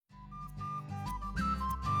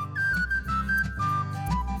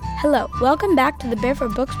Hello, welcome back to the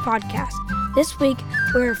Barefoot Books podcast. This week,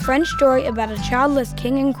 we hear a French story about a childless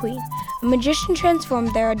king and queen. A magician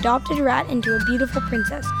transformed their adopted rat into a beautiful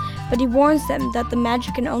princess, but he warns them that the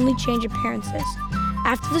magic can only change appearances.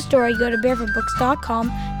 After the story, go to barefootbooks.com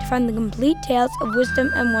to find the complete Tales of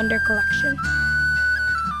Wisdom and Wonder collection.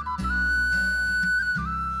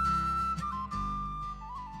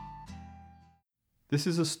 This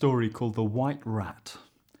is a story called The White Rat,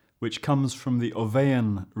 which comes from the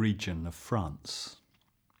Auvergne region of France.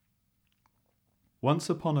 Once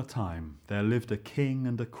upon a time, there lived a king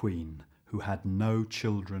and a queen who had no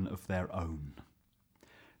children of their own.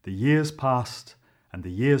 The years passed, and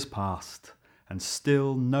the years passed, and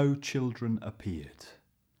still no children appeared.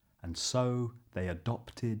 And so they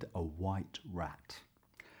adopted a white rat.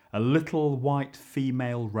 A little white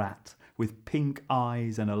female rat with pink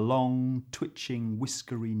eyes and a long, twitching,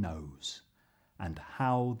 whiskery nose. And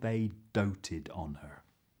how they doted on her.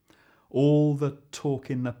 All the talk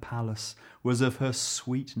in the palace was of her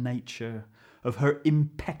sweet nature, of her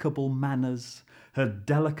impeccable manners, her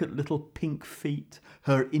delicate little pink feet,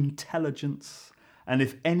 her intelligence, and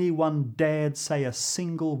if anyone dared say a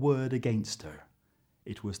single word against her,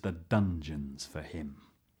 it was the dungeons for him.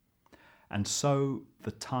 And so the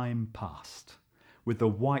time passed, with the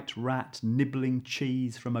white rat nibbling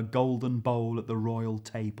cheese from a golden bowl at the royal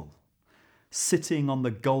table, sitting on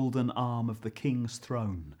the golden arm of the king's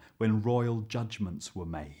throne when royal judgments were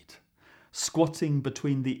made, squatting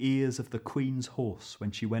between the ears of the queen's horse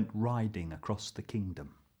when she went riding across the kingdom.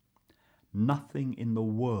 Nothing in the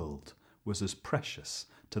world was as precious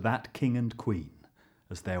to that king and queen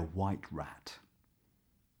as their white rat.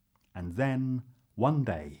 And then, one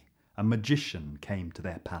day, a magician came to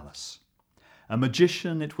their palace. A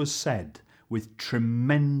magician, it was said, with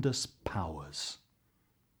tremendous powers.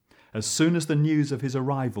 As soon as the news of his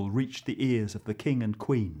arrival reached the ears of the king and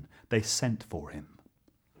queen, they sent for him.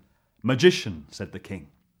 "Magician," said the king,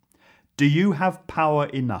 "do you have power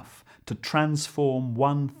enough to transform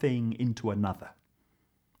one thing into another?"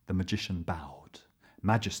 The magician bowed.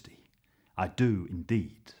 "Majesty, I do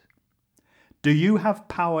indeed." "Do you have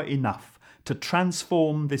power enough to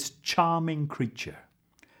transform this charming creature?"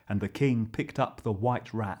 And the king picked up the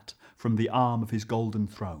white rat from the arm of his golden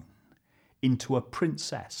throne. "Into a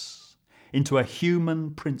princess, into a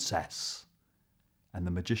human princess." And the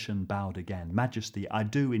magician bowed again. "Majesty, I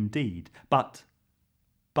do indeed. But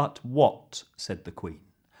what?" said the queen.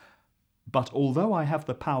 "But although I have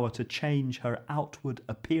the power to change her outward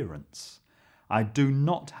appearance, I do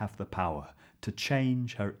not have the power to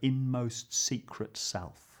change her inmost secret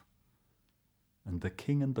self." And the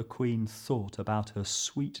king and the queen thought about her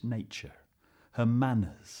sweet nature, her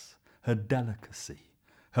manners, her delicacy,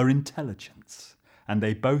 her intelligence, and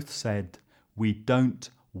they both said, "We don't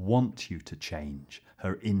want you to change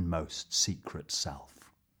her inmost secret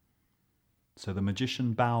self." So the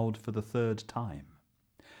magician bowed for the third time.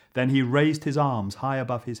 Then he raised his arms high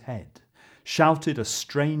above his head, shouted a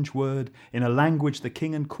strange word in a language the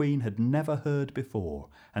king and queen had never heard before,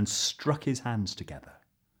 and struck his hands together.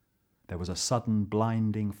 There was a sudden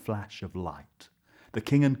blinding flash of light. The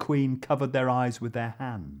king and queen covered their eyes with their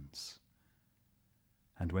hands.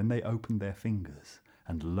 And when they opened their fingers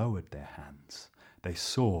and lowered their hands, they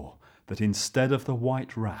saw that instead of the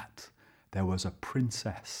white rat, there was a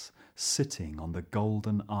princess sitting on the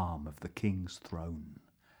golden arm of the king's throne.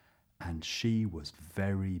 And she was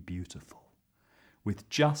very beautiful, with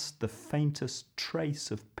just the faintest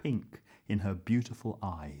trace of pink in her beautiful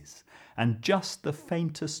eyes, and just the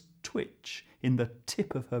faintest twitch in the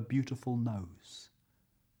tip of her beautiful nose.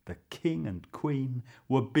 The king and queen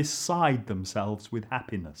were beside themselves with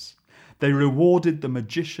happiness. They rewarded the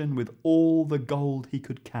magician with all the gold he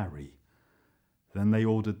could carry. Then they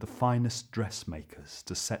ordered the finest dressmakers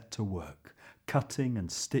to set to work, cutting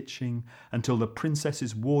and stitching until the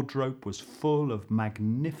princess's wardrobe was full of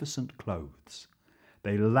magnificent clothes.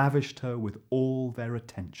 They lavished her with all their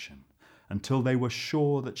attention until they were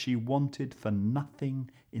sure that she wanted for nothing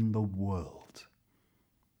in the world.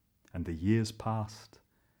 And the years passed,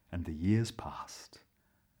 and the years passed.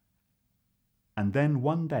 And then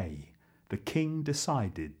one day, the king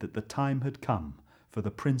decided that the time had come for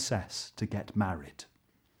the princess to get married.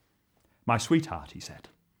 "My sweetheart," he said,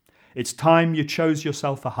 "it's time you chose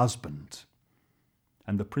yourself a husband."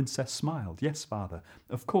 And the princess smiled. "Yes, father,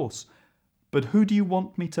 of course. But who do you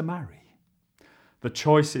want me to marry?" "The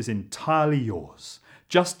choice is entirely yours.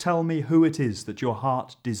 Just tell me who it is that your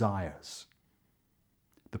heart desires."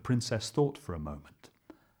 The princess thought for a moment.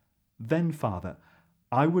 "Then, father,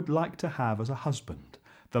 I would like to have as a husband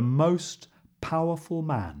the most powerful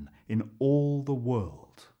man in all the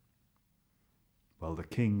world." Well, the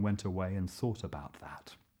king went away and thought about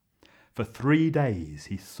that. For 3 days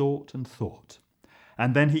he thought and thought,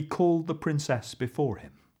 and then he called the princess before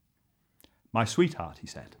him. "My sweetheart," he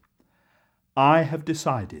said, "I have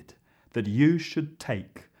decided that you should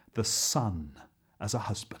take the sun as a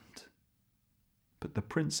husband." But the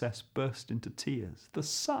princess burst into tears. "The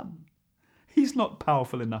sun? He's not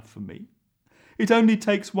powerful enough for me. It only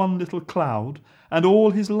takes one little cloud, and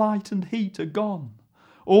all his light and heat are gone.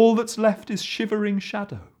 All that's left is shivering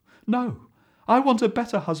shadow. No, I want a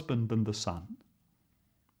better husband than the sun."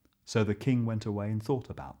 So the king went away and thought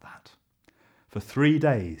about that. For 3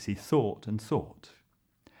 days he thought and thought.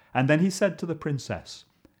 And then he said to the princess,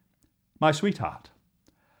 "My sweetheart,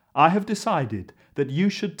 I have decided that you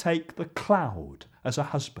should take the cloud as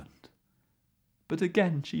a husband." But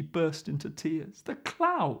again she burst into tears. "The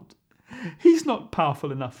cloud? He's not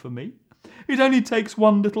powerful enough for me. It only takes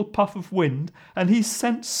one little puff of wind, and he's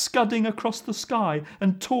sent scudding across the sky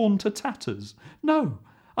and torn to tatters. No,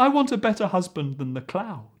 I want a better husband than the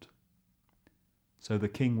cloud." So the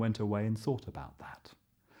king went away and thought about that.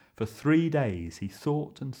 For 3 days he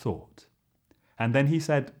thought and thought. And then he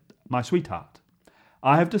said, "My sweetheart,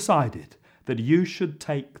 I have decided that you should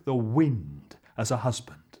take the wind as a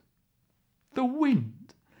husband." "The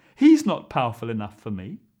wind? He's not powerful enough for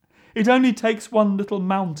me. It only takes one little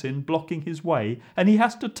mountain blocking his way, and he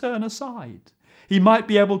has to turn aside. He might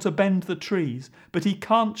be able to bend the trees, but he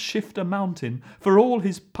can't shift a mountain for all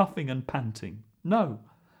his puffing and panting. No,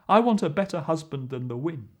 I want a better husband than the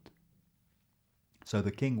wind." So the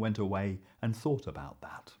king went away and thought about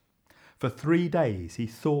that. For 3 days he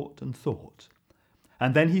thought and thought.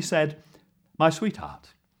 And then he said, "My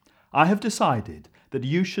sweetheart, I have decided that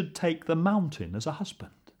you should take the mountain as a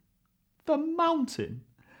husband." "The mountain?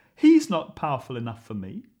 He's not powerful enough for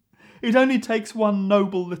me. It only takes one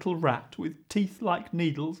noble little rat with teeth like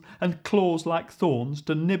needles and claws like thorns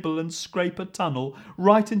to nibble and scrape a tunnel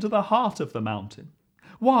right into the heart of the mountain.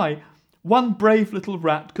 Why, one brave little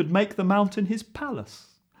rat could make the mountain his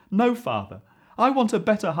palace. No, father, I want a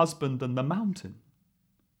better husband than the mountain."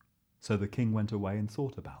 So the king went away and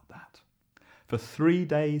thought about that. For 3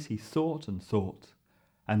 days he thought and thought,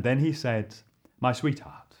 and then he said, "My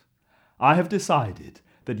sweetheart, I have decided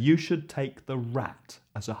that you should take the rat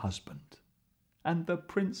as a husband." And the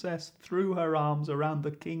princess threw her arms around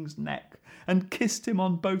the king's neck and kissed him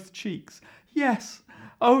on both cheeks. "Yes,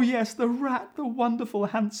 oh yes, the rat, the wonderful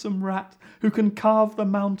handsome rat, who can carve the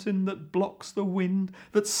mountain that blocks the wind,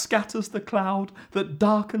 that scatters the cloud, that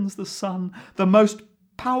darkens the sun, the most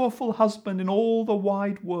powerful husband in all the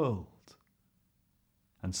wide world."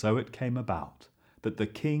 And so it came about that the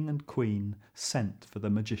king and queen sent for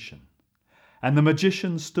the magician. And the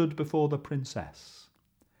magician stood before the princess.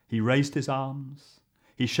 He raised his arms,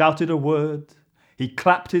 he shouted a word, he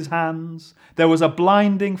clapped his hands, there was a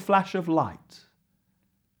blinding flash of light,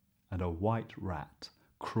 and a white rat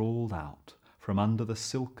crawled out from under the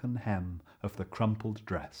silken hem of the crumpled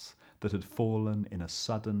dress that had fallen in a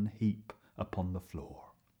sudden heap upon the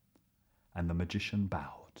floor. And the magician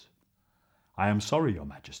bowed. "I am sorry, your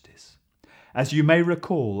majesties. As you may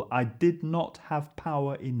recall, I did not have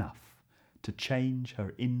power enough to change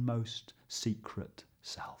her inmost secret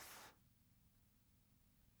self."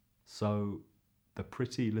 So the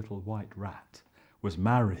pretty little white rat was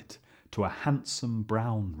married to a handsome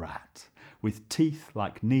brown rat with teeth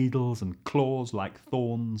like needles and claws like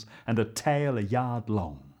thorns and a tail a yard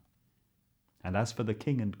long. And as for the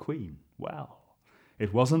king and queen, well,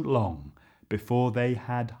 it wasn't long before they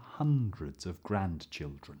had hundreds of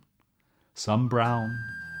grandchildren, some brown,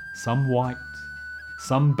 some white,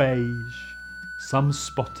 some beige, some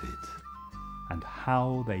spotted, and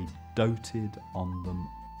how they doted on them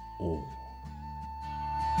all.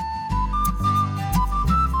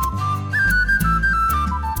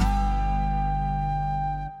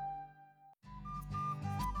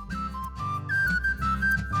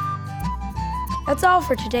 That's all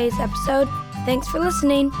for today's episode. Thanks for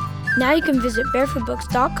listening. Now you can visit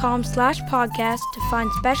barefootbooks.com/podcast to find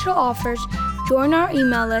special offers, join our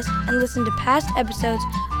email list, and listen to past episodes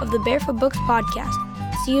of the Barefoot Books podcast.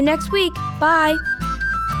 See you next week. Bye.